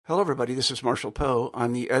Hello, everybody. This is Marshall Poe.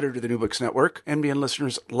 I'm the editor of the New Books Network. NBN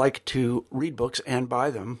listeners like to read books and buy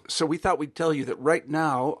them. So we thought we'd tell you that right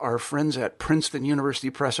now, our friends at Princeton University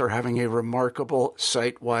Press are having a remarkable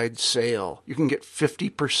site-wide sale. You can get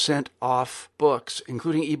 50% off books,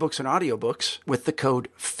 including ebooks and audiobooks, with the code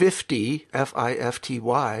 50,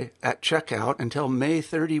 F-I-F-T-Y, at checkout until May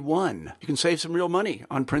 31. You can save some real money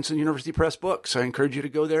on Princeton University Press books. I encourage you to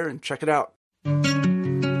go there and check it out.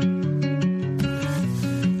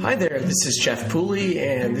 Hi there, this is Jeff Pooley,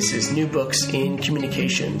 and this is New Books in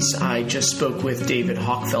Communications. I just spoke with David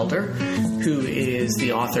Hochfelder, who is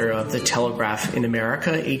the author of The Telegraph in America,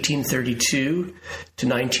 1832 to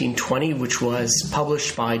 1920, which was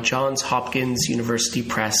published by Johns Hopkins University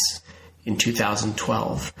Press in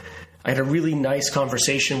 2012. I had a really nice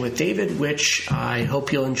conversation with David, which I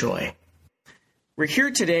hope you'll enjoy. We're here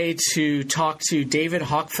today to talk to David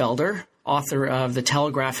Hochfelder, author of The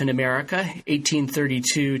Telegraph in America, 1832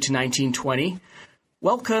 to 1920.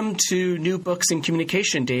 Welcome to New Books in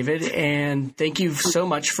Communication, David, and thank you so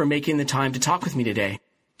much for making the time to talk with me today.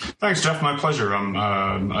 Thanks, Jeff. My pleasure.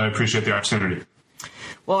 I appreciate the opportunity.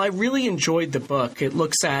 Well, I really enjoyed the book. It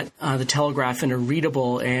looks at the Telegraph in a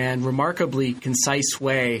readable and remarkably concise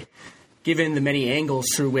way, given the many angles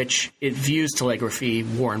through which it views telegraphy,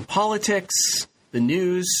 war and politics, the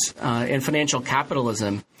news, and financial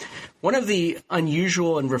capitalism. One of the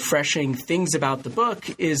unusual and refreshing things about the book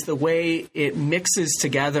is the way it mixes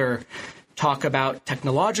together talk about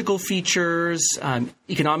technological features,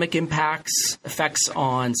 economic impacts, effects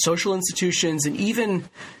on social institutions, and even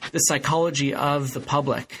the psychology of the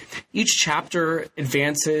public. Each chapter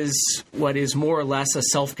advances what is more or less a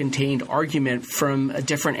self-contained argument from a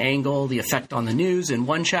different angle, the effect on the news in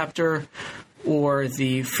one chapter, or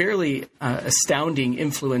the fairly astounding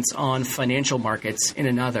influence on financial markets in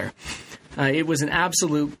another. It was an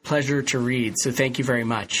absolute pleasure to read, so thank you very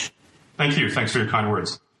much. Thank you. Thanks for your kind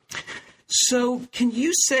words. So can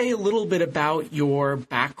you say a little bit about your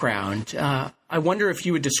background? I wonder if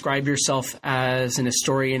you would describe yourself as an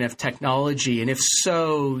historian of technology, and if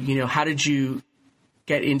so, how did you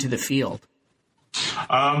get into the field?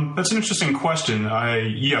 That's an interesting question.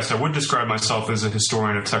 Yes, I would describe myself as a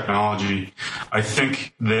historian of technology. I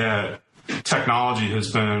think that technology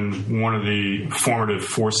has been one of the formative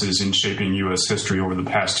forces in shaping U.S. history over the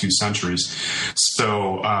past 2 centuries.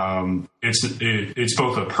 So it's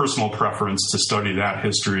both a personal preference to study that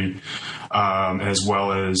history as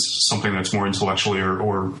well as something that's more intellectually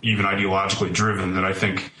or even ideologically driven that I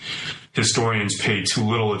think historians pay too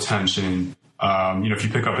little attention. If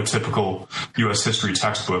you pick up a typical U.S. history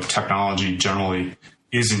textbook, technology generally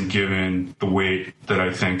isn't given the weight that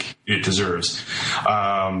I think it deserves.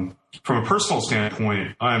 From a personal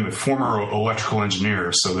standpoint, I'm a former electrical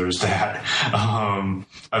engineer, so there's that. I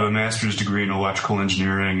have a master's degree in electrical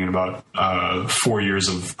engineering and about 4 years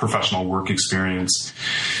of professional work experience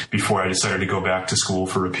before I decided to go back to school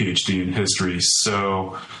for a PhD in history.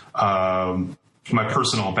 So my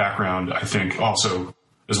personal background, I think, also,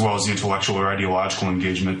 as well as the intellectual or ideological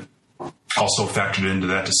engagement, also factored into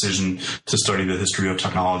that decision to study the history of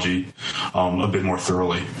technology a bit more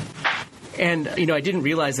thoroughly. And, I didn't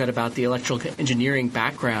realize that about the electrical engineering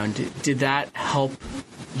background. Did that help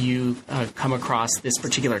you come across this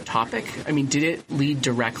particular topic? I mean, did it lead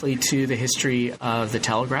directly to the history of the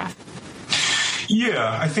telegraph?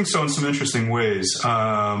 Yeah, I think so in some interesting ways.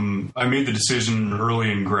 I made the decision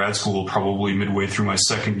early in grad school, probably midway through my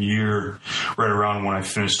second year, right around when I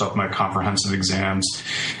finished up my comprehensive exams.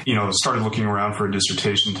 Started looking around for a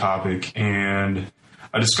dissertation topic, and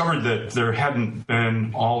I discovered that there hadn't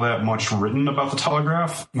been all that much written about the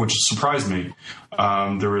telegraph, which surprised me.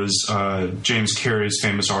 There was James Carey's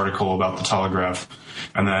famous article about the telegraph,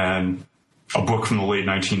 and then a book from the late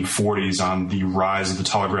 1940s on the rise of the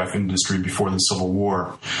telegraph industry before the Civil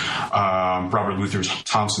War, Robert Luther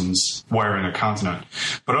Thompson's Wiring a Continent.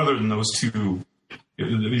 But other than those two,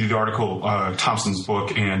 the article, Thompson's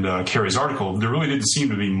book and Carey's article, there really didn't seem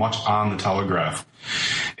to be much on the telegraph.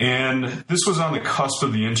 And this was on the cusp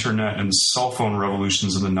of the internet and cell phone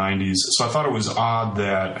revolutions in the 90s. So I thought it was odd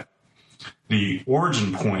that the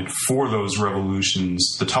origin point for those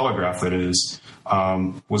revolutions, the telegraph that is,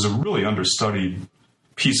 was a really understudied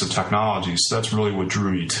piece of technology. So that's really what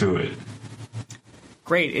drew me to it.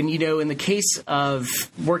 Great. And, in the case of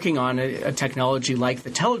working on a technology like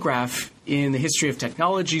the telegraph, in the history of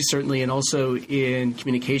technology, certainly, and also in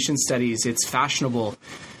communication studies, it's fashionable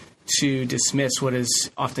to dismiss what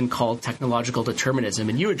is often called technological determinism.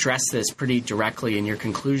 And you address this pretty directly in your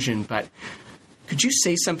conclusion, but could you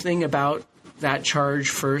say something about that charge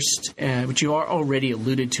first, which you already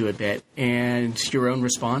alluded to a bit, and your own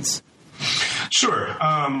response? Sure.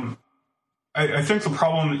 I think the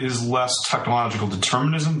problem is less technological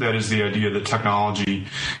determinism. That is the idea that technology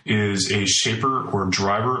is a shaper or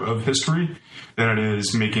driver of history, than it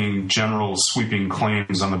is making general sweeping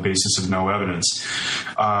claims on the basis of no evidence.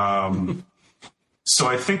 So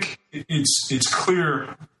I think it's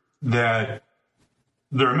clear that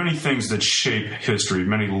there are many things that shape history,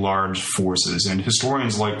 many large forces, and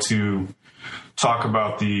historians like to talk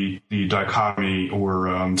about the dichotomy or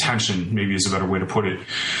tension, maybe is a better way to put it,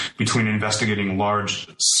 between investigating large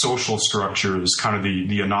social structures, kind of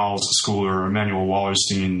the Annals School or Emanuel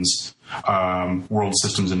Wallerstein's world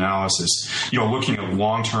systems analysis, looking at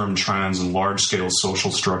long-term trends and large-scale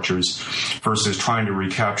social structures versus trying to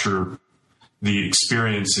recapture the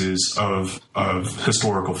experiences of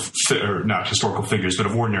historical, or not historical figures, but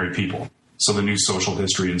of ordinary people. So the new social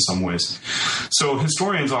history in some ways. So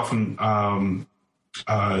historians often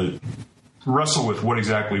wrestle with what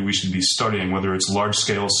exactly we should be studying, whether it's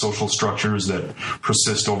large-scale social structures that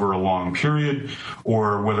persist over a long period,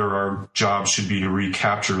 or whether our job should be to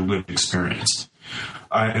recapture lived experience.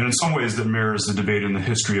 And in some ways that mirrors the debate in the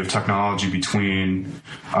history of technology between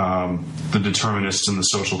the determinists and the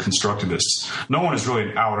social constructivists. No one is really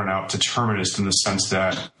an out-and-out determinist in the sense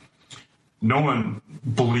that no one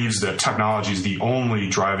believes that technology is the only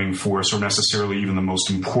driving force or necessarily even the most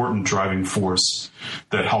important driving force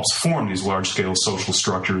that helps form these large-scale social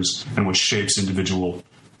structures and which shapes individual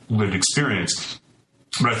lived experience.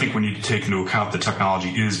 But I think we need to take into account that technology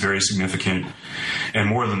is very significant, and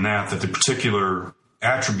more than that the particular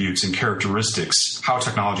attributes and characteristics, how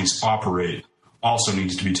technologies operate, also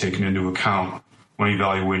needs to be taken into account when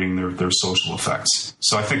evaluating their social effects.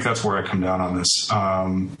 So I think that's where I come down on this.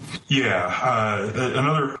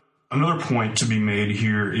 Another point to be made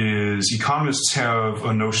here is economists have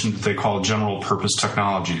a notion that they call general purpose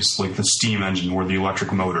technologies, like the steam engine or the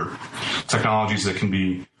electric motor, technologies that can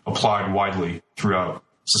be applied widely throughout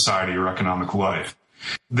society or economic life.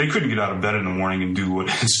 They couldn't get out of bed in the morning and do what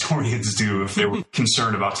historians do if they were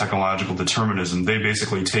concerned about technological determinism. They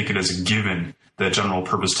basically take it as a given that general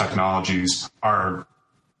purpose technologies are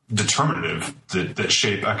determinative, that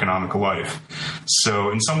shape economic life. So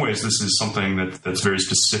in some ways, this is something that's very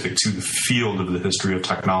specific to the field of the history of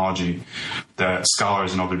technology that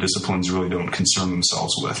scholars in other disciplines really don't concern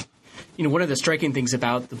themselves with. One of the striking things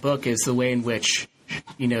about the book is the way in which,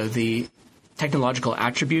 the technological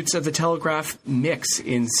attributes of the telegraph mix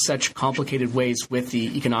in such complicated ways with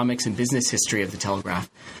the economics and business history of the telegraph.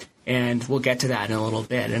 And we'll get to that in a little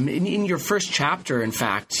bit. And in your first chapter, in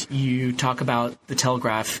fact, you talk about the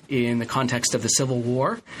telegraph in the context of the Civil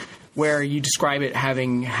War, where you describe it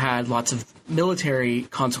having had lots of military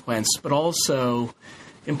consequence, but also,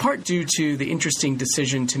 in part due to the interesting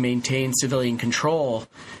decision to maintain civilian control,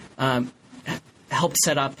 helped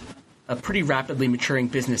set up a pretty rapidly maturing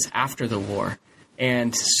business after the war.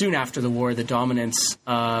 And soon after the war, the dominance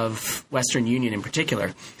of Western Union in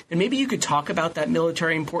particular. And maybe you could talk about that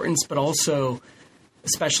military importance, but also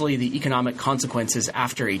especially the economic consequences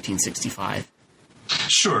after 1865.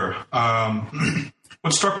 Sure.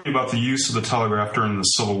 What struck me about the use of the telegraph during the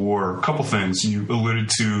Civil War, a couple things. You alluded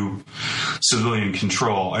to civilian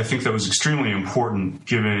control. I think that was extremely important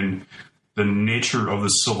given the nature of the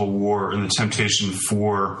Civil War and the temptation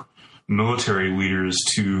for military leaders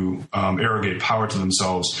to arrogate power to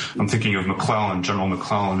themselves. I'm thinking of McClellan, General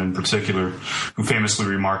McClellan in particular, who famously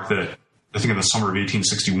remarked that, I think in the summer of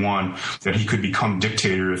 1861, that he could become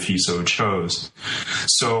dictator if he so chose.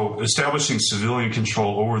 So establishing civilian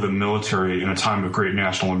control over the military in a time of great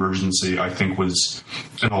national emergency, I think was,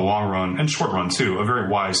 in the long run, and short run too, a very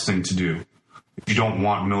wise thing to do. You don't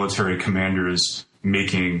want military commanders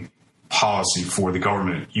making policy for the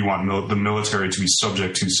government. You want the military to be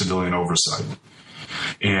subject to civilian oversight.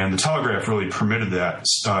 And the telegraph really permitted that.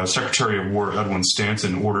 Secretary of War Edwin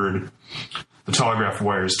Stanton ordered the telegraph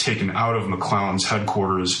wires taken out of McClellan's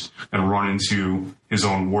headquarters and run into his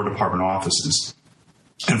own War Department offices.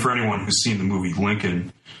 And for anyone who's seen the movie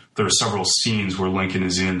Lincoln, there are several scenes where Lincoln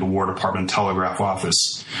is in the War Department telegraph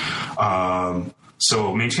office.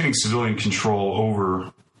 So maintaining civilian control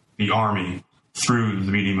over the Army through the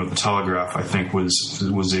medium of the telegraph, I think, was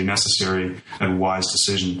a necessary and wise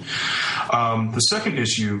decision. The second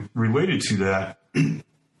issue related to that,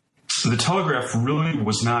 the telegraph really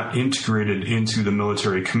was not integrated into the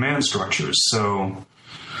military command structures. So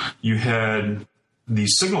you had the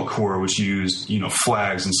Signal Corps, which used,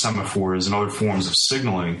 flags and semaphores and other forms of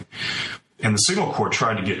signaling. And the Signal Corps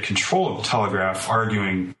tried to get control of the telegraph,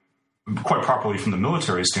 arguing quite properly from the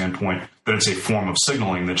military standpoint that it's a form of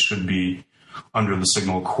signaling that should be under the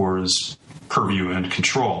Signal Corps' purview and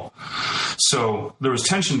control. So there was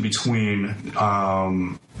tension between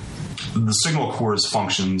the signal corps'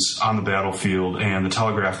 functions on the battlefield and the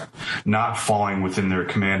telegraph not falling within their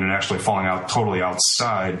command and actually falling out totally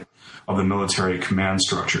outside of the military command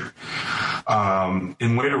structure.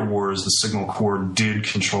 In later wars, the signal corps did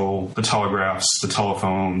control the telegraphs, the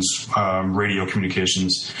telephones, radio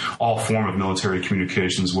communications, all form of military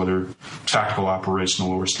communications, whether tactical,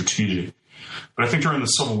 operational, or strategic. But I think during the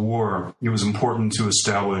Civil War, it was important to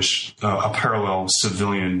establish a parallel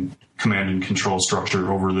civilian command and control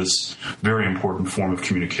structure over this very important form of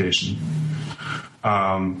communication.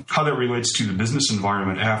 How that relates to the business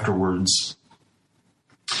environment afterwards,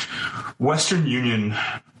 Western Union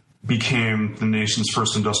became the nation's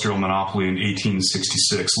first industrial monopoly in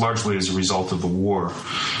 1866, largely as a result of the war.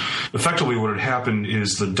 Effectively, what had happened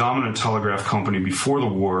is the dominant telegraph company before the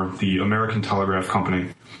war, the American Telegraph Company,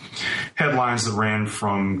 had lines that ran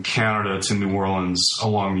from Canada to New Orleans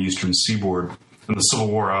along the eastern seaboard. And the Civil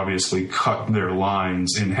War obviously cut their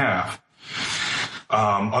lines in half.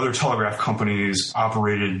 Other telegraph companies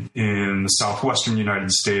operated in the southwestern United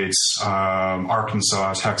States,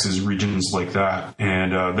 Arkansas, Texas, regions like that,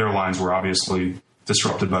 and their lines were obviously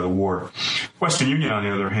disrupted by the war. Western Union, on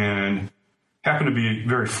the other hand, happened to be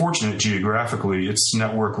very fortunate geographically. Its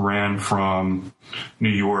network ran from New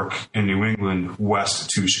York and New England west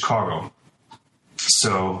to Chicago,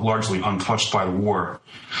 so largely untouched by the war,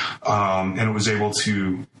 and it was able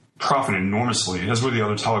to profit enormously, as were the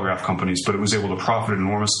other telegraph companies, but it was able to profit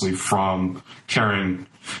enormously from carrying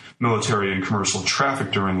military and commercial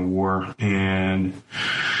traffic during the war. And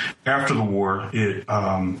after the war, it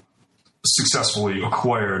successfully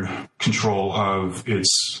acquired control of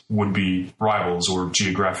its would-be rivals, or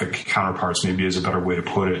geographic counterparts, maybe is a better way to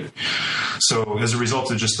put it. So as a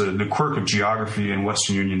result of just the quirk of geography and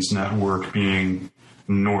Western Union's network being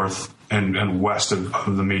north and west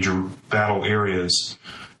of the major battle areas,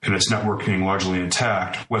 and its network being largely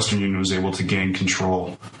intact, Western Union was able to gain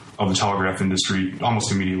control of the telegraph industry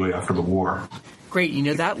almost immediately after the war. Great.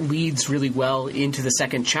 That leads really well into the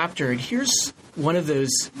second chapter. And here's one of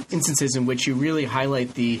those instances in which you really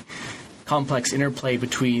highlight the complex interplay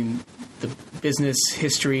between the business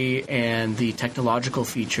history and the technological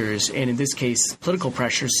features, and in this case, political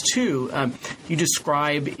pressures too. You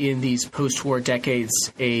describe in these post-war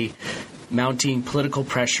decades a mounting political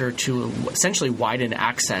pressure to essentially widen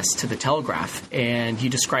access to the telegraph. And you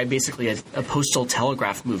describe basically a postal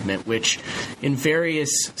telegraph movement, which in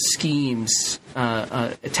various schemes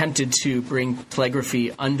attempted to bring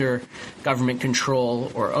telegraphy under government control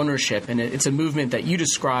or ownership. And it's a movement that you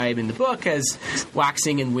describe in the book as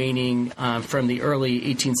waxing and waning from the early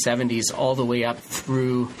 1870s all the way up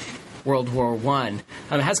through World War I.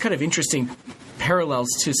 It has kind of interesting parallels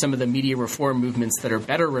to some of the media reform movements that are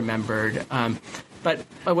better remembered. But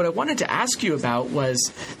what I wanted to ask you about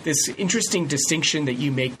was this interesting distinction that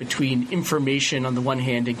you make between information on the one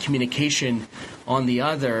hand and communication on the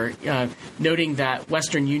other, noting that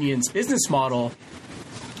Western Union's business model,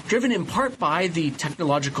 driven in part by the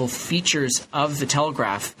technological features of the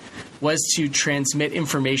telegraph, was to transmit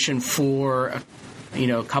information for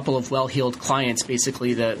a couple of well-heeled clients,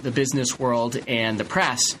 basically the business world and the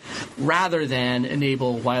press, rather than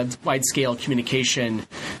enable wide-scale communication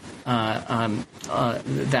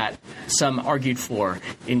that some argued for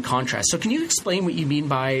in contrast. So can you explain what you mean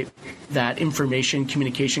by that information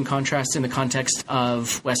communication contrast in the context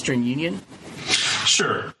of Western Union?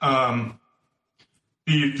 Sure.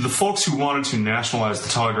 The folks who wanted to nationalize the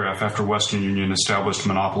telegraph after Western Union established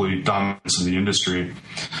monopoly dominance of the industry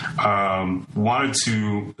wanted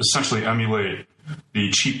to essentially emulate the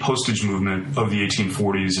cheap postage movement of the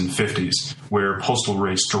 1840s and 50s, where postal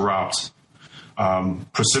rates dropped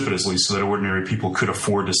precipitously so that ordinary people could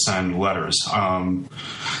afford to send letters.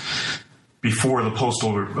 Before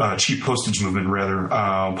the cheap postage movement,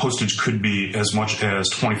 postage could be as much as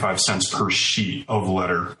 25 cents per sheet of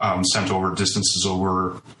letter sent over distances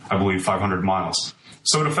over, I believe, 500 miles.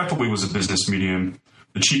 So it effectively was a business medium.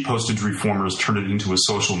 The cheap postage reformers turned it into a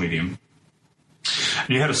social medium. And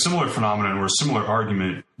you had a similar phenomenon or a similar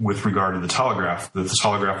argument with regard to the telegraph, that the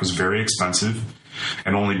telegraph was very expensive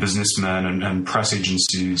and only businessmen and press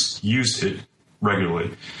agencies used it regularly.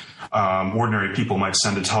 Ordinary people might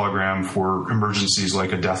send a telegram for emergencies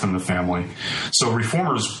like a death in the family. So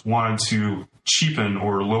reformers wanted to cheapen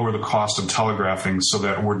or lower the cost of telegraphing so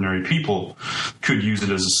that ordinary people could use it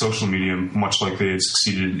as a social medium, much like they had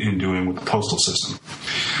succeeded in doing with the postal system.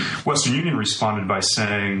 Western Union responded by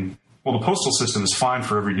saying, well, the postal system is fine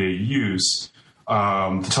for everyday use.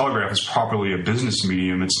 The telegraph is properly a business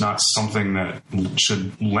medium. It's not something that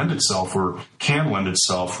should lend itself or can lend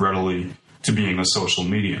itself readily to being a social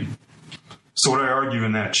medium. So what I argue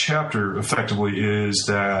in that chapter effectively is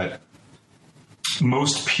that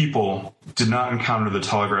most people did not encounter the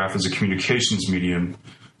telegraph as a communications medium,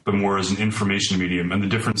 but more as an information medium. And the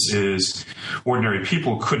difference is ordinary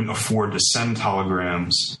people couldn't afford to send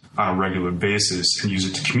telegrams on a regular basis and use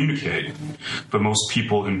it to communicate. But most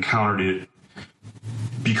people encountered it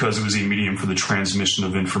because it was a medium for the transmission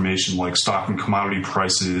of information like stock and commodity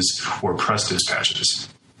prices or press dispatches.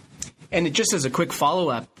 And just as a quick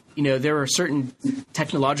follow-up, there are certain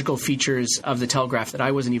technological features of the telegraph that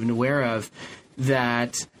I wasn't even aware of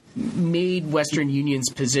that made Western Union's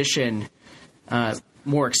position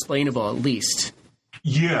more explainable, at least.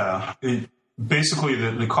 Yeah. Basically,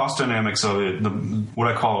 the cost dynamics of it, what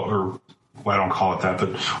I call, or well, I don't call it that,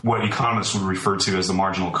 but what economists would refer to as the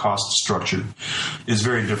marginal cost structure is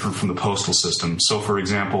very different from the postal system. So, for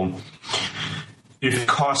example, if it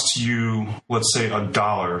costs you, let's say,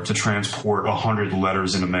 $1 to transport 100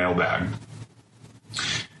 letters in a mail bag,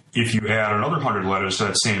 if you add another 100 letters to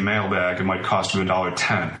that same mail bag, it might cost you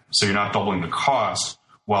 $1.10. So you're not doubling the cost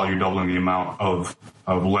while you're doubling the amount of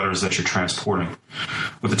letters that you're transporting.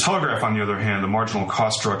 With the telegraph, on the other hand, the marginal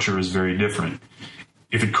cost structure is very different.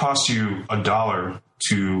 If it costs you $1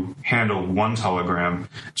 to handle one telegram,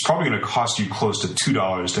 it's probably going to cost you close to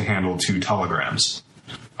 $2 to handle 2 telegrams,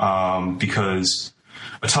 because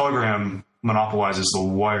a telegram monopolizes the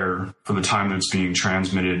wire for the time that it's being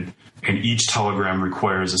transmitted, and each telegram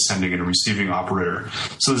requires a sending and a receiving operator.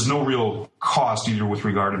 So there's no real cost either with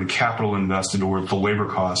regard to the capital invested or the labor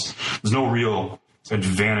cost. There's no real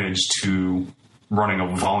advantage to running a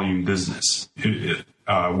volume business.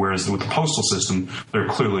 Whereas with the postal system, there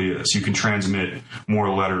clearly is. You can transmit more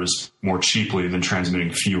letters more cheaply than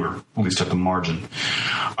transmitting fewer, at least at the margin.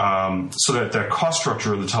 So that cost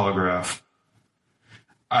structure of the telegraph,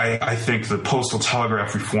 I think the postal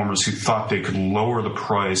telegraph reformers who thought they could lower the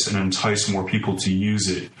price and entice more people to use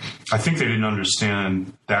it, I think they didn't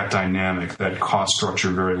understand that dynamic, that cost structure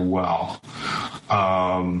very well.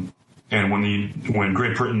 And when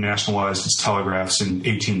Great Britain nationalized its telegraphs in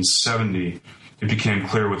 1870, it became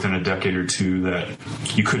clear within a decade or two that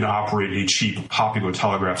you couldn't operate a cheap, popular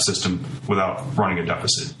telegraph system without running a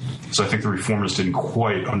deficit. So I think the reformers didn't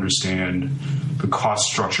quite understand the cost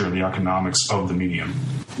structure and the economics of the medium.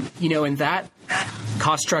 And that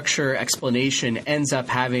cost structure explanation ends up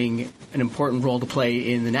having an important role to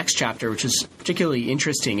play in the next chapter, which is particularly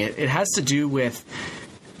interesting. It has to do with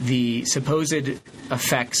the supposed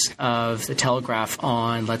effects of the telegraph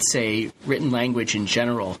on, let's say, written language in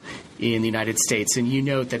general in the United States. And you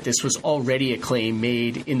note that this was already a claim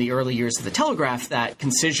made in the early years of the telegraph that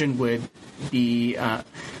concision would be a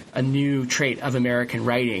new trait of American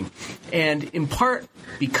writing. And in part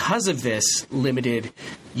because of this limited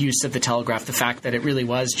use of the telegraph, the fact that it really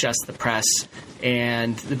was just the press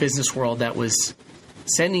and the business world that was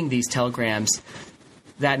sending these telegrams,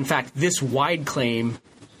 that in fact this wide claim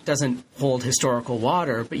doesn't hold historical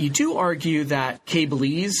water. But you do argue that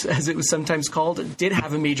cableese, as it was sometimes called, did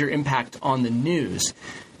have a major impact on the news.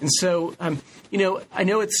 And so, I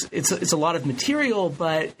know it's a lot of material,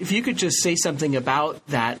 but if you could just say something about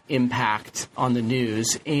that impact on the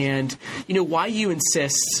news and, why you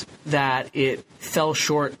insist that it fell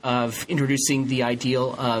short of introducing the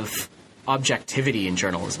ideal of objectivity in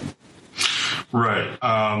journalism. Right.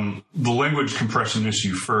 The language compression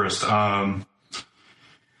issue first.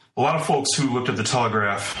 A lot of folks who looked at the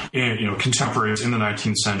telegraph, contemporaries in the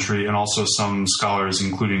 19th century, and also some scholars,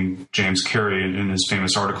 including James Carey in his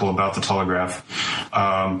famous article about the telegraph,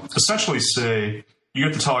 essentially say you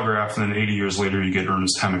get the telegraph and then 80 years later you get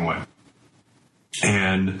Ernest Hemingway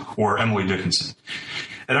or Emily Dickinson.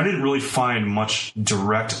 And I didn't really find much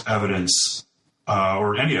direct evidence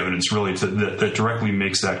or any evidence really that directly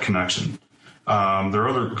makes that connection. There are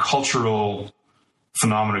other cultural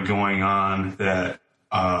phenomena going on that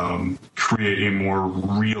create a more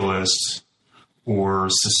realist or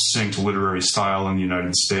succinct literary style in the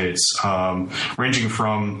United States, ranging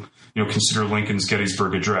from, consider Lincoln's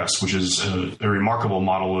Gettysburg Address, which is a remarkable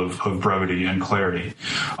model of brevity and clarity,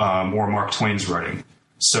 or Mark Twain's writing.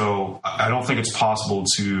 So I don't think it's possible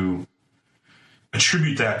to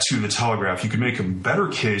attribute that to the telegraph. You could make a better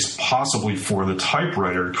case possibly for the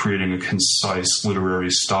typewriter creating a concise literary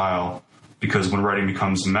style, because when writing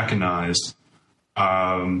becomes mechanized,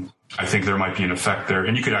 I think there might be an effect there.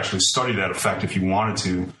 And you could actually study that effect if you wanted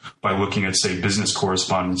to by looking at, say, business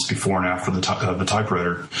correspondence before and after the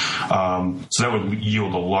typewriter. So that would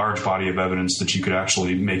yield a large body of evidence that you could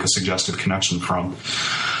actually make a suggestive connection from.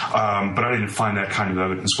 But I didn't find that kind of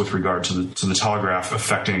evidence with regard to the telegraph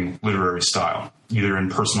affecting literary style, either in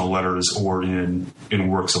personal letters or in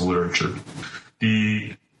works of literature.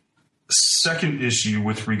 The second issue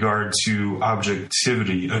with regard to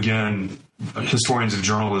objectivity, again, historians of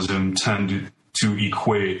journalism tend to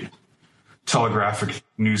equate telegraphic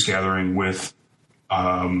news gathering with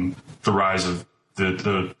the rise of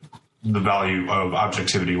the value of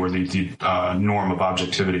objectivity, or the norm of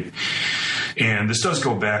objectivity. And this does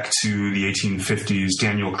go back to the 1850s.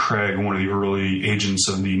 Daniel Craig, one of the early agents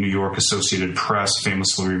of the New York Associated Press,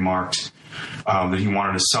 famously remarked that he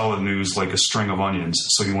wanted to sell the news like a string of onions.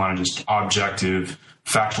 So he wanted just objective,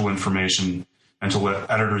 factual information, and to let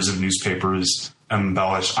editors of newspapers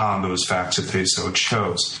embellish on those facts if they so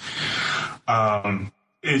chose.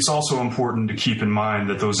 It's also important to keep in mind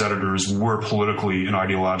that those editors were politically and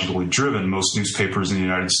ideologically driven. Most newspapers in the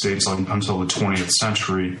United States until the 20th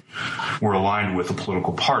century were aligned with a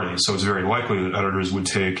political party. So it's very likely that editors would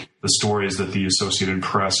take the stories that the Associated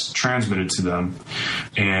Press transmitted to them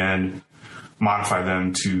and modify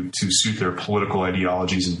them to suit their political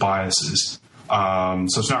ideologies and biases. So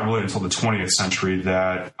it's not really until the 20th century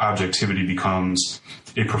that objectivity becomes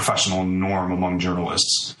a professional norm among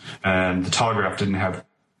journalists. And the Telegraph didn't have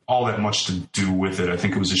all that much to do with it. I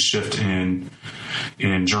think it was a shift in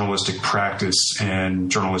journalistic practice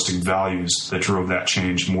and journalistic values that drove that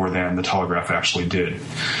change more than the Telegraph actually did.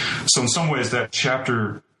 So in some ways, that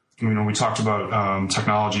chapter, we talked about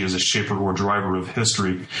technology as a shaper or driver of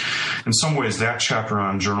history. In some ways, that chapter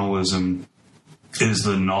on journalism is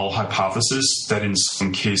the null hypothesis that in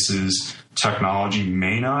some cases technology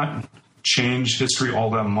may not change history all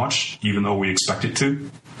that much, even though we expect it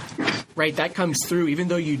to. Right, that comes through, even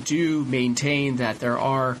though you do maintain that there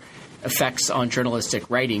are effects on journalistic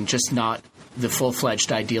writing, just not the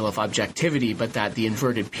full-fledged ideal of objectivity, but that the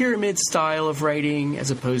inverted pyramid style of writing,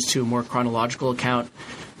 as opposed to a more chronological account,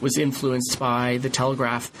 was influenced by the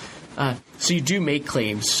Telegraph. So you do make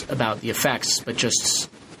claims about the effects, but just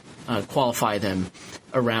qualify them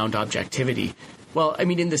around objectivity. Well,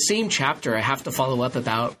 in the same chapter, I have to follow up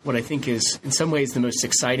about what I think is, in some ways, the most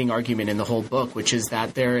exciting argument in the whole book, which is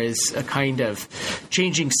that there is a kind of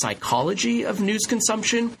changing psychology of news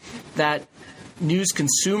consumption, that news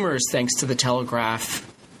consumers, thanks to the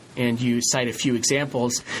Telegraph, and you cite a few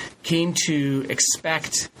examples, came to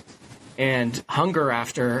expect and hunger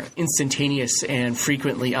after instantaneous and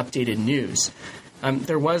frequently updated news.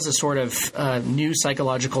 There was a sort of new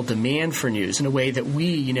psychological demand for news in a way that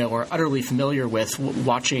we, are utterly familiar with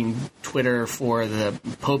watching Twitter for the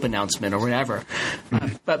Pope announcement or whatever.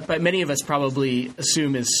 But many of us probably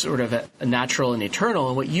assume is sort of a natural and eternal.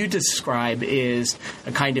 And what you describe is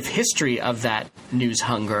a kind of history of that news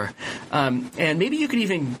hunger. And maybe you could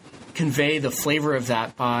even convey the flavor of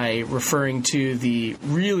that by referring to the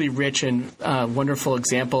really rich and wonderful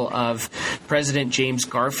example of President James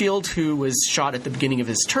Garfield, who was shot at the beginning of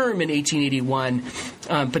his term in 1881,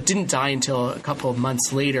 but didn't die until a couple of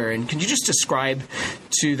months later. And can you just describe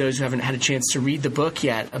to those who haven't had a chance to read the book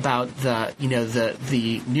yet about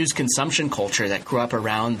the news consumption culture that grew up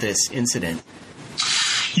around this incident?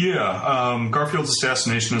 Yeah, Garfield's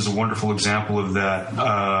assassination is a wonderful example of that.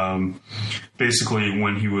 Basically,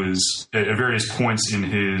 when he was at various points in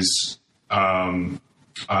his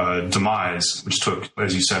demise, which took,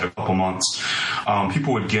 as you said, a couple months,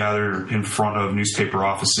 people would gather in front of newspaper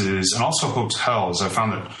offices and also hotels. I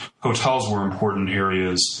found that hotels were important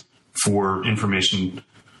areas for information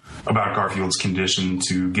about Garfield's condition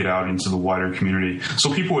to get out into the wider community.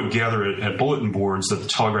 So people would gather at bulletin boards that the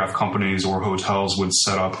telegraph companies or hotels would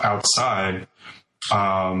set up outside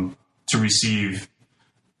to receive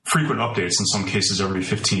frequent updates, in some cases every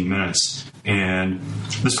 15 minutes. And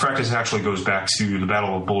this practice actually goes back to the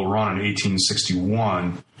Battle of Bull Run in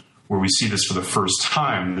 1861, where we see this for the first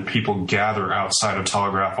time, that people gather outside of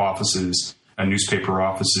telegraph offices and newspaper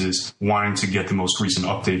offices wanting to get the most recent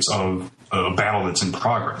updates of a battle that's in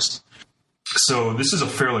progress. So this is a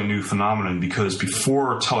fairly new phenomenon, because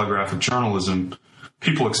before telegraphic journalism,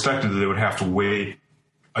 people expected that they would have to wait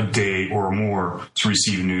a day or more to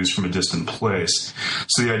receive news from a distant place.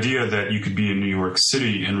 So the idea that you could be in New York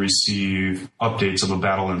City and receive updates of a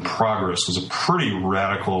battle in progress was a pretty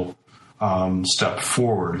radical step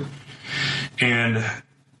forward. And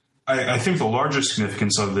I think the larger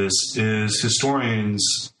significance of this is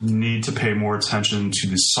historians need to pay more attention to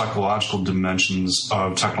the psychological dimensions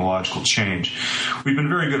of technological change. We've been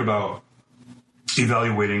very good about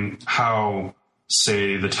evaluating how,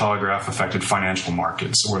 say, the telegraph affected financial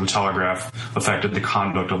markets or the telegraph affected the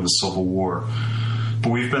conduct of the Civil War.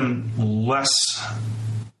 But we've been less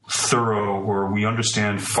thorough, or we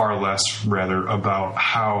understand far less, rather, about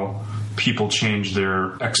how people change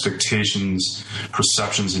their expectations,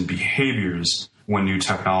 perceptions, and behaviors when new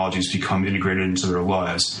technologies become integrated into their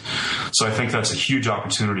lives. So I think that's a huge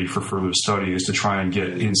opportunity for further study, is to try and get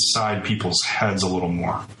inside people's heads a little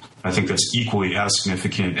more. I think that's equally as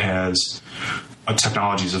significant as a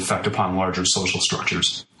technology's effect upon larger social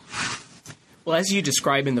structures. Well, as you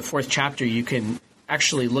describe in the fourth chapter, you can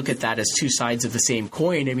actually look at that as two sides of the same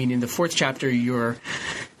coin. I mean, in the fourth chapter, you're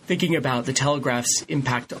thinking about the telegraph's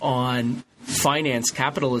impact on finance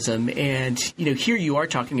capitalism. And, here you are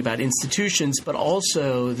talking about institutions, but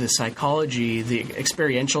also the psychology, the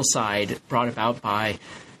experiential side brought about by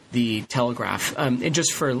the telegraph. And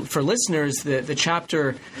just for listeners, the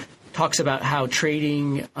chapter talks about how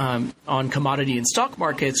trading on commodity and stock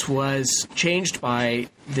markets was changed by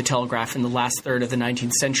the telegraph in the last third of the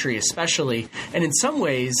 19th century especially. And in some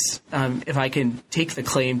ways, if I can take the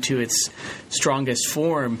claim to its strongest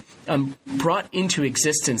form, brought into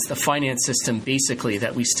existence the finance system basically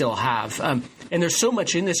that we still have. And there's so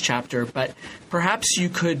much in this chapter, but perhaps you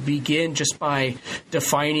could begin just by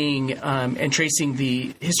defining and tracing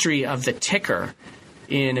the history of the ticker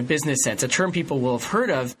in a business sense, a term people will have heard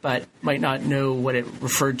of, but might not know what it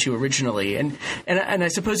referred to originally. And I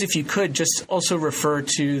suppose if you could just also refer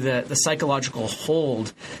to the psychological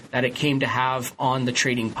hold that it came to have on the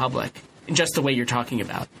trading public in just the way you're talking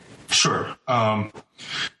about. Sure.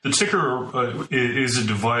 The ticker is a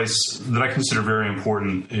device that I consider very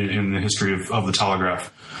important in the history of the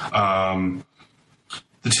telegraph.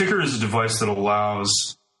 The ticker is a device that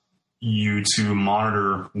allows you to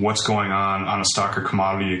monitor what's going on a stock or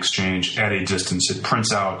commodity exchange at a distance. It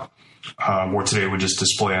prints out, or today it would just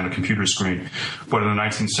display on a computer screen. But in the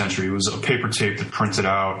 19th century, it was a paper tape that printed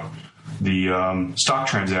out the stock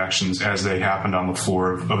transactions as they happened on the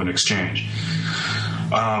floor of an exchange.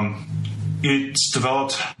 It's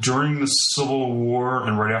developed during the Civil War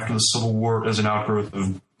and right after the Civil War as an outgrowth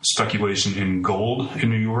of speculation in gold in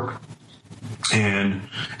New York. And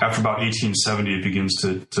after about 1870, it begins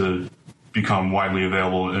to become widely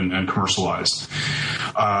available and commercialized.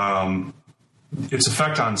 Its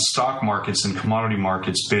effect on stock markets and commodity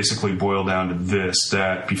markets basically boiled down to this,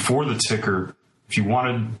 that before the ticker, if you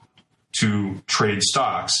wanted to trade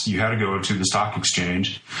stocks, you had to go to the stock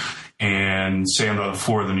exchange and say on the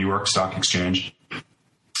floor of the New York Stock Exchange,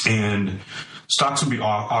 and stocks would be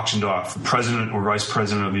auctioned off. The president or vice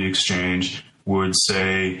president of the exchange would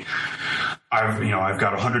say, I've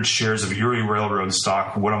got 100 shares of Erie Railroad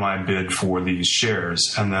stock. What am I bid for these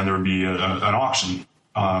shares? And then there would be an auction.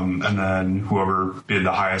 And then whoever bid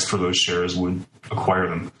the highest for those shares would acquire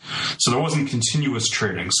them. So there wasn't continuous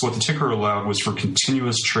trading. So what the ticker allowed was for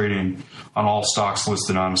continuous trading on all stocks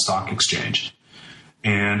listed on a stock exchange.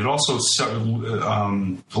 And it also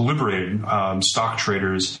liberated stock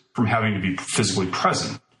traders from having to be physically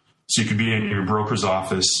present. So you could be in your broker's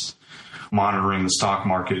office monitoring the stock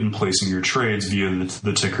market and placing your trades via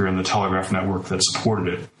the ticker and the telegraph network that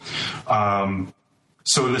supported it.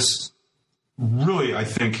 So this really, I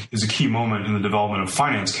think, is a key moment in the development of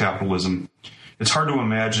finance capitalism. It's hard to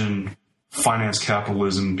imagine finance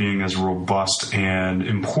capitalism being as robust and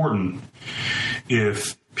important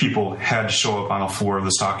if people had to show up on the floor of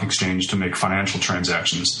the stock exchange to make financial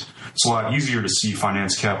transactions. It's a lot easier to see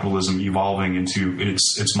finance capitalism evolving into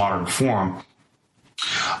its modern form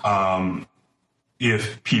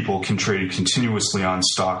if people can trade continuously on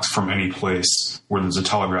stocks from any place where there's a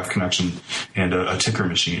telegraph connection and a ticker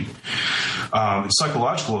machine. Its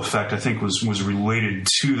psychological effect, I think, was related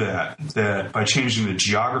to that by changing the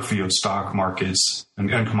geography of stock markets and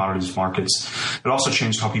commodities markets, it also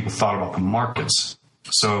changed how people thought about the markets.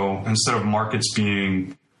 So instead of markets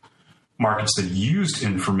being markets that used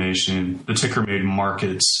information, the ticker made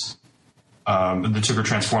markets, the ticker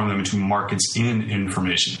transformed them into markets in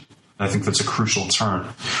information. I think that's a crucial turn.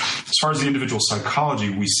 As far as the individual psychology,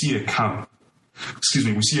 we see accounts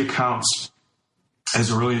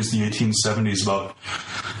as early as the 1870s about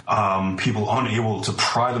people unable to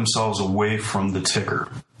pry themselves away from the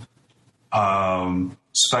ticker.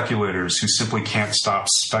 Speculators who simply can't stop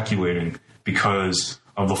speculating because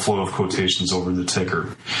of the flow of quotations over the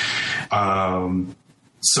ticker.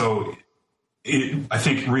 So it, I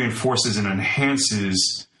think, reinforces and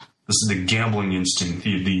enhances the gambling instinct,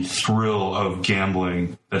 the thrill of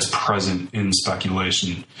gambling that's present in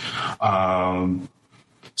speculation. So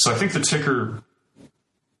I think the ticker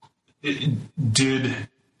did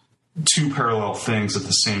two parallel things at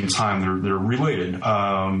the same time. They're related.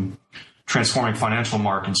 Transforming financial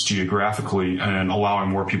markets geographically and allowing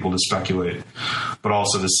more people to speculate, but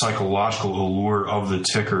also the psychological allure of the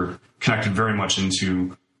ticker connected very much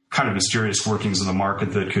into kind of mysterious workings of the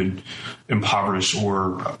market that could impoverish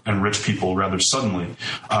or enrich people rather suddenly.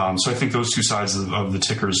 So I think those two sides of the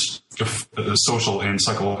ticker's social and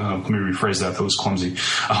psychological, let me rephrase that was clumsy.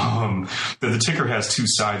 The ticker has two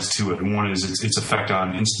sides to it. And one is its effect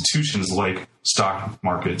on institutions like stock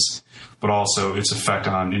markets, but also its effect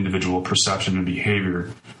on individual perception and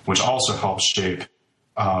behavior, which also helps shape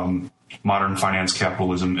modern finance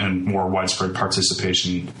capitalism and more widespread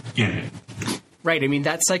participation in it. Right. I mean,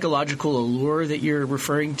 that psychological allure that you're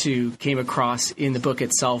referring to came across in the book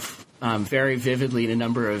itself very vividly in a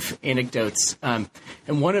number of anecdotes. And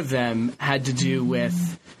one of them had to do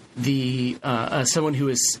with someone who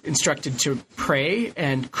was instructed to pray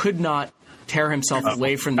and could not tear himself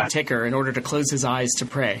away from the ticker in order to close his eyes to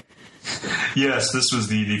pray. Yes, this was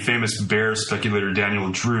the famous bear speculator Daniel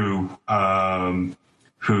Drew,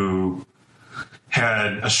 who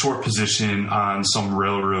had a short position on some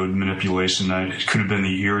railroad manipulation. It could have been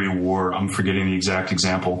the Erie War. I'm forgetting the exact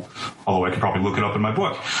example, although I could probably look it up in my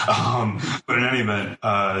book. But in any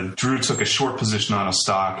event, Drew took a short position on a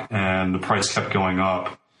stock, and the price kept going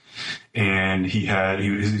up. And he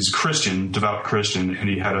was a Christian, devout Christian, and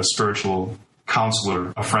he had a spiritual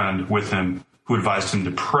counselor, a friend with him, who advised him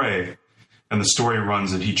to pray. And the story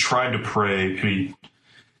runs that he tried to pray, and he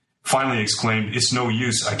finally exclaimed, "It's no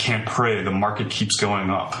use. I can't pray. The market keeps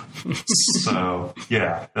going up." So,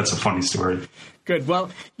 yeah, that's a funny story. Good.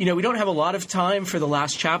 Well, we don't have a lot of time for the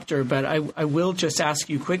last chapter, but I will just ask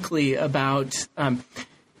you quickly about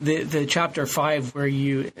the chapter 5, where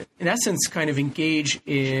you, in essence, kind of engage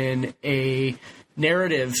in a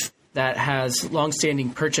narrative that has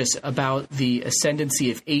longstanding purchase about the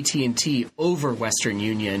ascendancy of AT&T over Western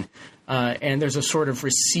Union. And there's a sort of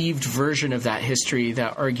received version of that history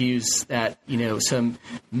that argues that, some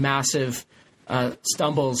massive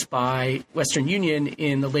stumbles by Western Union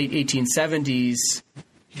in the late 1870s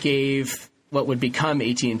gave what would become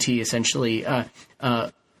AT&T essentially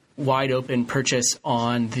wide open purchase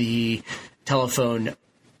on the telephone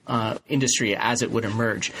industry as it would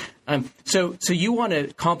emerge. So you want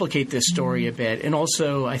to complicate this story a bit, and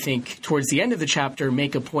also, I think, towards the end of the chapter,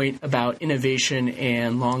 make a point about innovation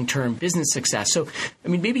and long-term business success. So, I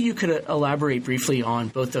mean, maybe you could elaborate briefly on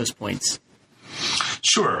both those points.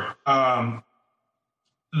 Sure. The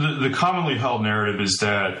commonly held narrative is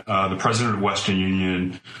that the president of Western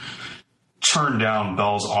Union turned down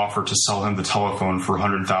Bell's offer to sell him the telephone for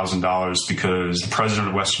 $100,000 because the president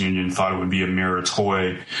of Western Union thought it would be a mere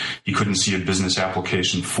toy. He couldn't see a business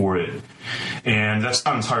application for it. And that's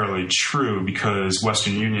not entirely true, because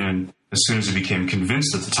Western Union, as soon as it became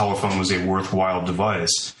convinced that the telephone was a worthwhile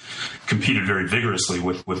device, competed very vigorously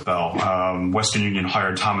with Bell. Western Union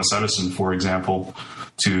hired Thomas Edison, for example,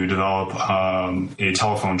 to develop a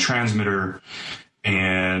telephone transmitter.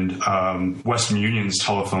 And Western Union's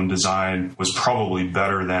telephone design was probably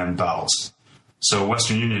better than Bell's. So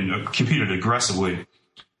Western Union competed aggressively.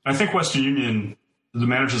 I think the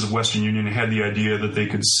managers of Western Union had the idea that they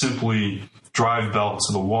could simply drive Bell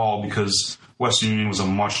to the wall because Western Union was a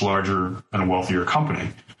much larger and wealthier company.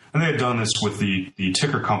 And they had done this with the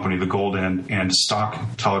ticker company, the Gold and Stock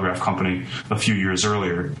Telegraph Company, a few years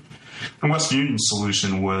earlier. And Western Union's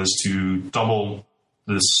solution was to double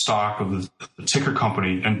the stock of the ticker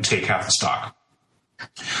company and take half the stock.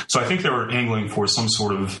 So I think they were angling for some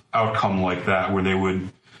sort of outcome like that, where they would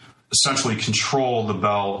essentially control the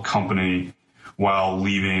Bell company while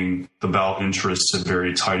leaving the Bell interests a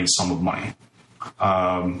very tidy sum of money.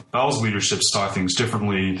 Bell's leadership saw things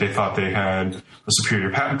differently. They thought they had a superior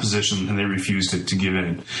patent position, and they refused to give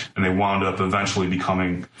in. And they wound up eventually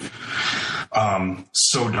becoming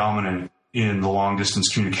so dominant in the long-distance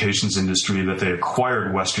communications industry that they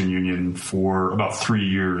acquired Western Union for about 3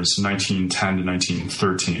 years, 1910 to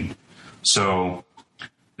 1913. So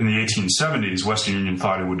in the 1870s, Western Union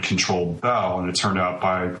thought it would control Bell, and it turned out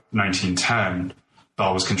by 1910,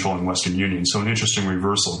 Bell was controlling Western Union. So an interesting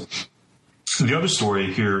reversal. The other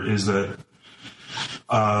story here is that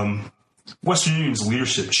Western Union's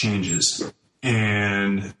leadership changes,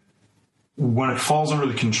 and when it falls under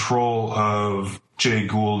the control of Jay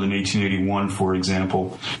Gould in 1881, for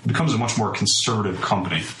example, it becomes a much more conservative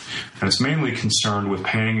company. And it's mainly concerned with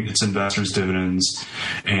paying its investors dividends,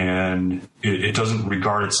 and it doesn't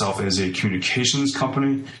regard itself as a communications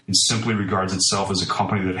company. It simply regards itself as a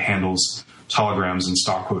company that handles telegrams and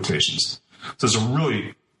stock quotations. So there's a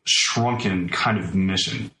really shrunken kind of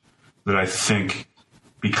mission that I think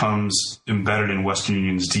becomes embedded in Western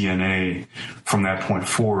Union's DNA from that point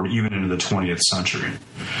forward, even into the 20th century.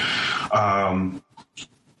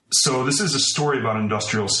 So this is a story about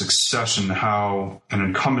industrial succession, how an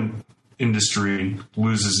incumbent industry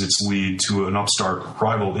loses its lead to an upstart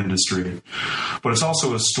rival industry. But it's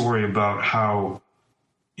also a story about how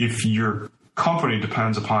if your company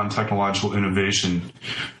depends upon technological innovation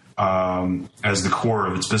as the core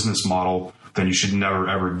of its business model, then you should never,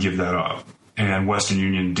 ever give that up. And Western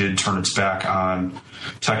Union did turn its back on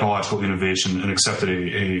technological innovation and accepted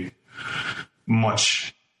a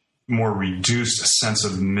much more reduced sense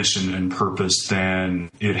of mission and purpose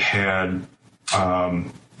than it had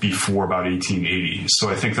before about 1880. So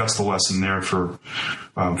I think that's the lesson there for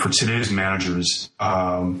today's managers.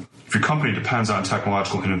 If your company depends on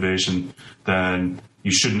technological innovation, then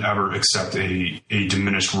you shouldn't ever accept a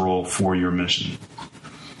diminished role for your mission.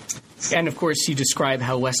 And, of course, you describe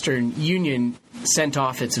how Western Union sent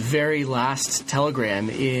off its very last telegram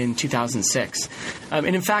in 2006. And,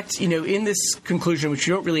 in fact, in this conclusion, which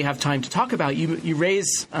you don't really have time to talk about, you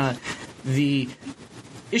raise the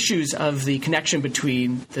issues of the connection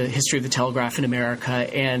between the history of the telegraph in America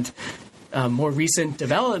and more recent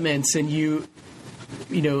developments. And you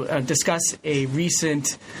discuss a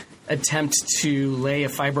recent attempt to lay a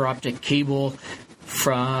fiber optic cable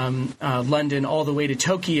from London all the way to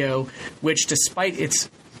Tokyo, which, despite its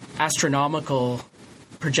astronomical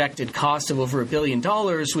projected cost of over $1 billion,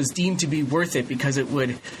 was deemed to be worth it because it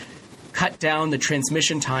would cut down the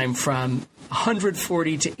transmission time from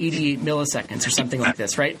 140 to 88 milliseconds or something like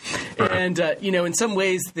this, right? And, in some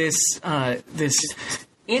ways, this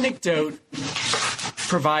anecdote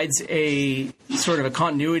provides a sort of a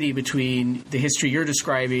continuity between the history you're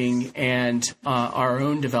describing and our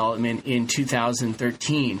own development in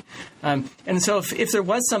 2013. And so if there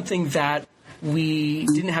was something that we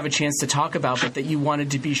didn't have a chance to talk about but that you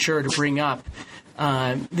wanted to be sure to bring up,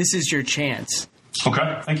 this is your chance.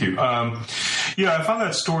 Okay, thank you. I found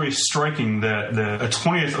that story striking that a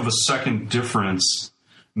 20th of a second difference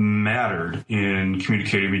mattered in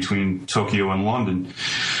communicating between Tokyo and London.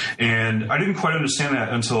 And I didn't quite understand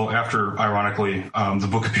that until after, ironically, the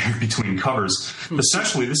book appeared between covers.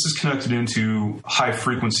 Essentially, this is connected into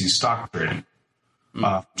high-frequency stock trading,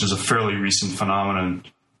 which is a fairly recent phenomenon.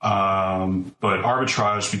 But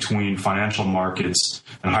arbitrage between financial markets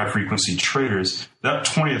and high-frequency traders, that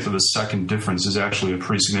 20th of a second difference is actually a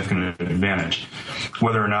pretty significant advantage.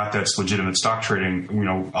 Whether or not that's legitimate stock trading,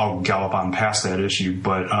 I'll gallop on past that issue,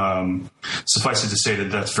 but suffice it to say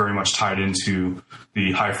that that's very much tied into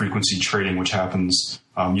the high-frequency trading, which happens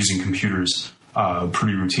using computers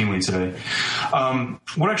pretty routinely today.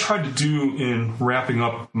 What I tried to do in wrapping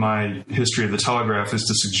up my history of the telegraph is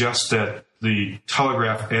to suggest that the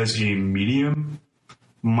telegraph as a medium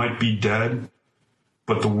might be dead,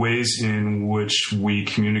 but the ways in which we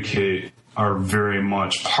communicate are very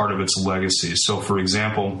much part of its legacy. So, for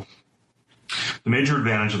example, the major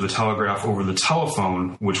advantage of the telegraph over the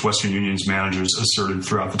telephone, which Western Union's managers asserted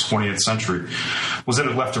throughout the 20th century, was that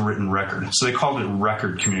it left a written record. So they called it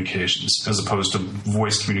record communications as opposed to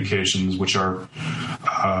voice communications, which are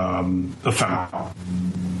ephemeral.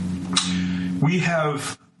 We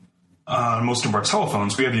have, on most of our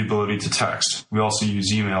telephones, we have the ability to text. We also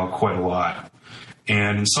use email quite a lot.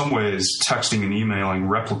 And in some ways, texting and emailing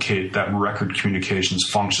replicate that record communications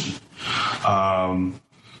function.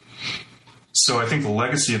 So I think the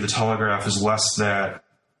legacy of the telegraph is less that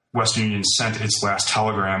Western Union sent its last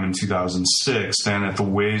telegram in 2006 than that the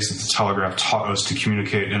ways that the telegraph taught us to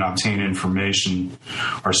communicate and obtain information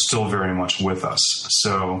are still very much with us.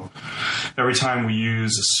 So every time we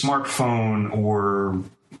use a smartphone or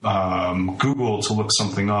Google to look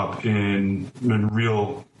something up in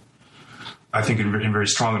real, I think in very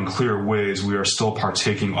strong and clear ways, we are still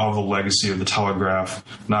partaking of the legacy of the telegraph,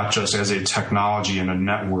 not just as a technology and a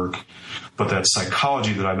network, but that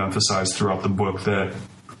psychology that I've emphasized throughout the book, that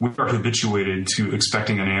we are habituated to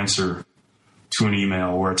expecting an answer to an email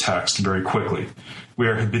or a text very quickly. We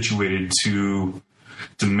are habituated to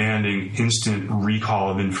demanding instant recall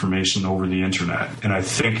of information over the internet. And I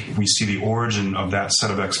think we see the origin of that set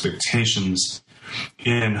of expectations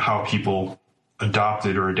in how people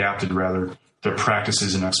adapted their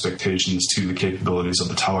practices and expectations to the capabilities of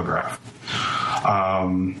the telegraph.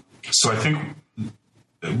 So I think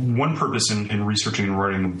one purpose in researching and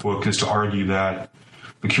writing the book is to argue that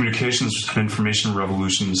the communications and information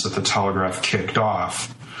revolutions that the telegraph kicked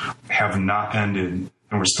off have not ended, and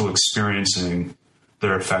we're still experiencing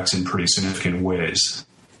their effects in pretty significant ways.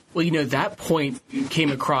 Well, that point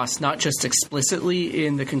came across not just explicitly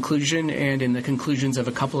in the conclusion and in the conclusions of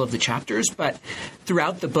a couple of the chapters, but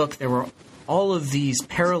throughout the book there were all of these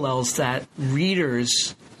parallels that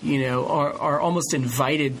readers, are almost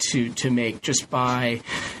invited to make just by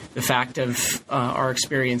the fact of our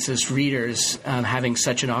experience as readers having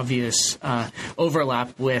such an obvious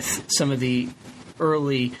overlap with some of the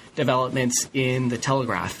early developments in the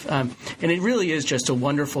telegraph. And it really is just a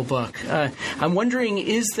wonderful book. I'm wondering,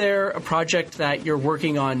 is there a project that you're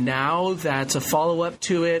working on now that's a follow-up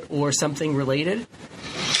to it or something related?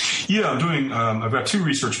 Yeah, I've got 2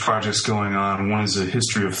 research projects going on. One is a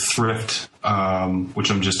history of thrift,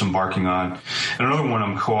 which I'm just embarking on. And another one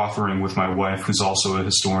I'm co-authoring with my wife, who's also a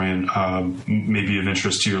historian, maybe of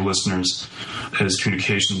interest to your listeners as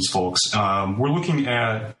communications folks. We're looking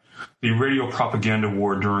at the radio propaganda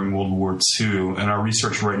war during World War II, and our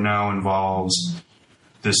research right now involves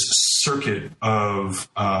this circuit of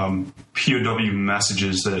POW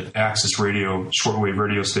messages that Access Radio, shortwave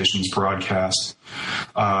radio stations broadcast.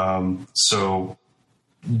 So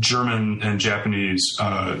German and Japanese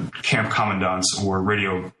camp commandants, or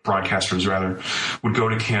radio broadcasters rather, would go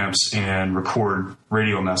to camps and record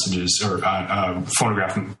radio messages or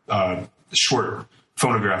short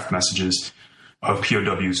phonograph messages of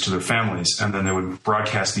POWs to their families, and then they would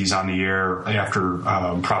broadcast these on the air after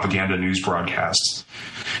propaganda news broadcasts.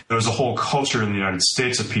 There was a whole culture in the United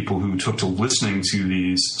States of people who took to listening to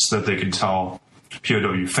these so that they could tell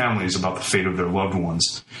POW families about the fate of their loved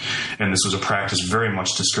ones. And this was a practice very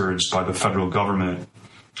much discouraged by the federal government.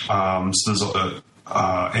 So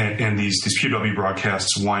there's these POW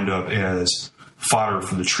broadcasts wind up as fodder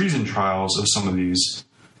for the treason trials of some of these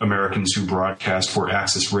Americans who broadcast for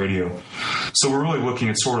Access Radio. So we're really looking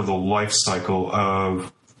at sort of the life cycle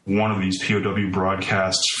of one of these POW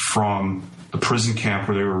broadcasts from the prison camp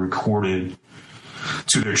where they were recorded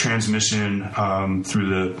to their transmission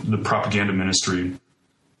through the propaganda ministry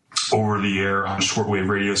over the air on shortwave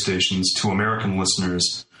radio stations to American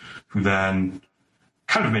listeners, who then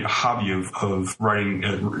kind of made a hobby of writing,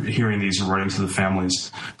 hearing these and writing to the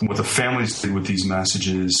families. And what the families did with these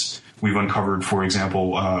messages, we've uncovered, for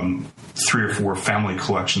example, 3 or 4 family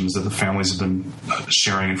collections that the families have been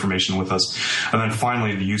sharing information with us. And then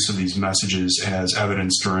finally, the use of these messages as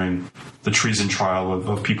evidence during the treason trial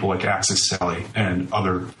of people like Axis Sally and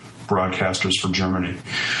other broadcasters for Germany.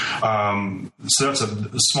 So that's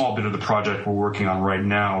a small bit of the project we're working on right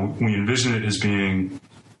now. We envision it as being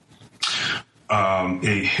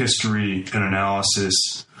a history and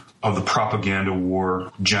analysis of the propaganda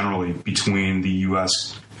war generally between the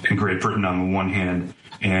U.S. and Great Britain on the one hand,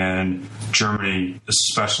 and Germany,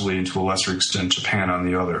 especially, and to a lesser extent, Japan on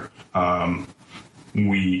the other.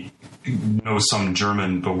 We know some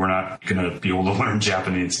German, but we're not going to be able to learn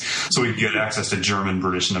Japanese. So we get access to German,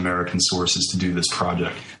 British, and American sources to do this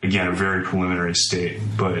project. Again, a very preliminary state,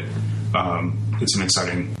 but it's an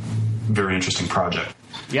exciting, very interesting project.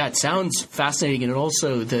 Yeah, it sounds fascinating, and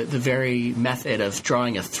also the very method of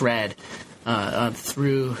drawing a thread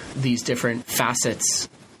through these different facets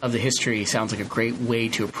of the history sounds like a great way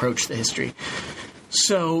to approach the history.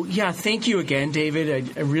 So, yeah, thank you again,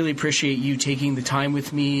 David. I really appreciate you taking the time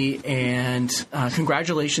with me, and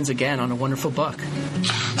congratulations again on a wonderful book.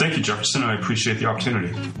 Thank you, Jefferson. I appreciate the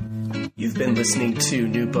opportunity. You've been listening to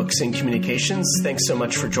New Books in Communications. Thanks so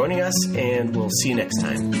much for joining us, and we'll see you next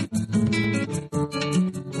time.